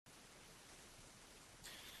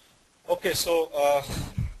Okay, so I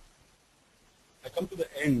come to the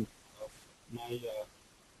end of my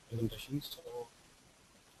presentation. So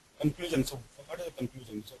conclusion. So what is the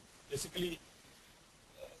conclusion? So basically,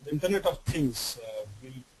 the Internet of Things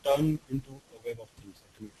will turn into a web of things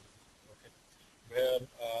ultimately. Okay, where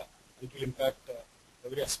it will impact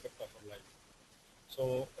every aspect of our life.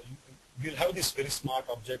 So we'll have these very smart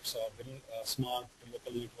objects or very smart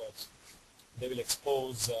local networks. They will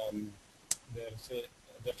expose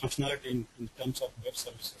their functionality in terms of web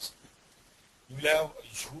services. You will have a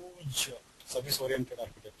huge service-oriented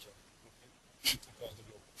architecture, okay, across the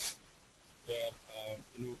globe. Where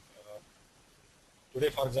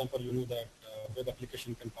today, for example, you know that web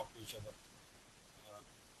application can talk to each other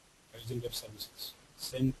using web services.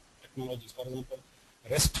 Same technologies, for example,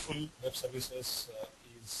 restful web services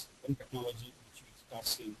is one technology which we start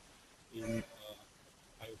seeing in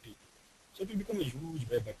IoT. So it will become a huge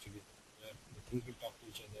web actually, where the things will talk to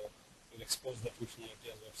each other, will expose the functionality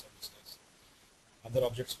as web services. Other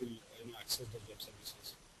objects will access those web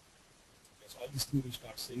services. Okay, so all these things will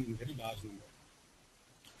start seeing in very large number.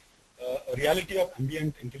 A reality of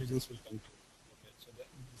ambient intelligence will come true. Okay, so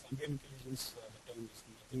this ambient intelligence, the term is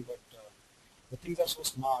nothing but the things are so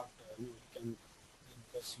smart.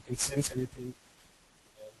 Because you can sense anything,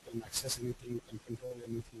 you can access anything, you can control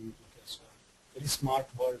anything. Okay, so very smart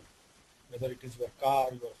world. Whether it is your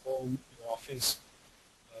car, your home, your office,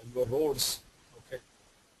 your roads, okay,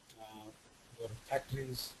 your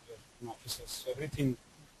factories, your offices, so everything,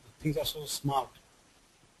 things are so smart.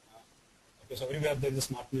 Okay, so everywhere there is a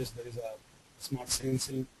smartness, there is a smart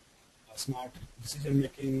sensing, smart decision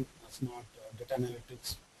making, smart data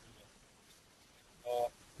analytics.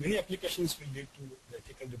 Many applications will lead to the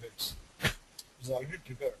ethical debates. It is already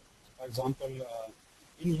triggered. For example,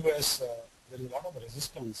 in US, there is a lot of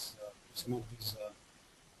resistance to some of these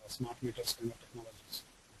smart meters kind of technologies.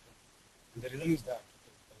 Okay. And the reason is that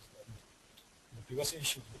the privacy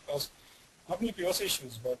issues, because not only privacy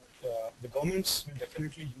issues, but the governments will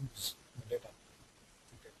definitely use the data.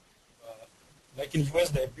 Okay. Like in US,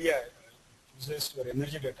 the FBI uses your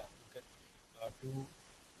energy data, okay, to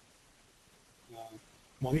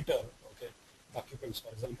monitor, okay, the occupants,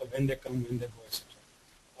 for example, when they come, when they go, etc.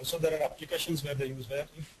 Also, there are applications where they use where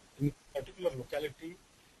if in a particular locality,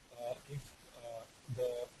 if the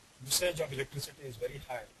usage of electricity is very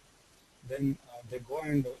high, then they go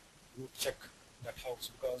and check that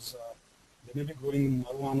house because they may be growing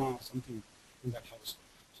marijuana or something in that house.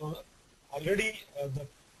 So already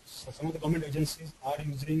some of the government agencies are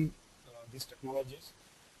using these technologies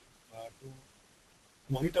to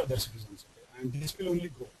monitor their citizens, okay? And this will only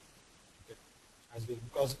grow, okay, as well,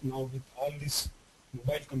 because now with all these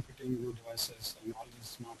mobile computing devices and all these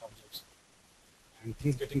smart objects and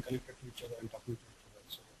things getting connected to each other and talking to each other,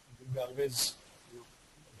 so it will be always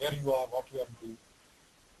where you are, what you are doing.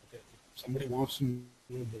 Okay, if somebody wants to know,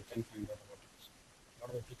 they can find out about it. So a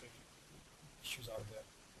lot of ethical issues are there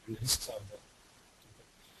and risks are there. Okay.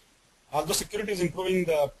 Although security is improving,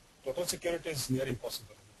 the total security is near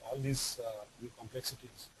impossible with all these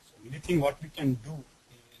complexities. So the only thing what we can do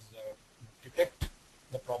is detect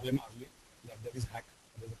the problem early, that there is hack,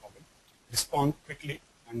 there is a problem, respond quickly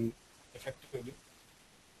and effectively,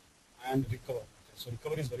 and recover. Okay. So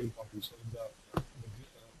recovery is very important. So if the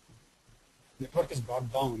network is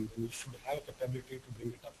brought down, then you should have a capability to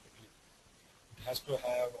bring it up quickly. It has to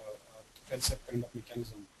have a fail-safe kind of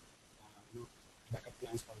mechanism, backup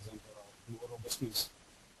plans, for example, or more robustness.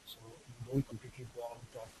 So you don't completely go out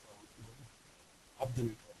of the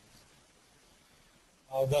network.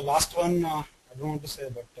 The last one, I don't want to say,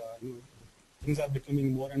 but things are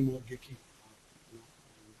becoming more and more geeky. It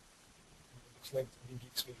looks like the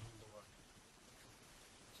geeks will rule the world.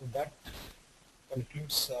 So that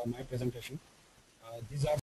concludes my presentation. These are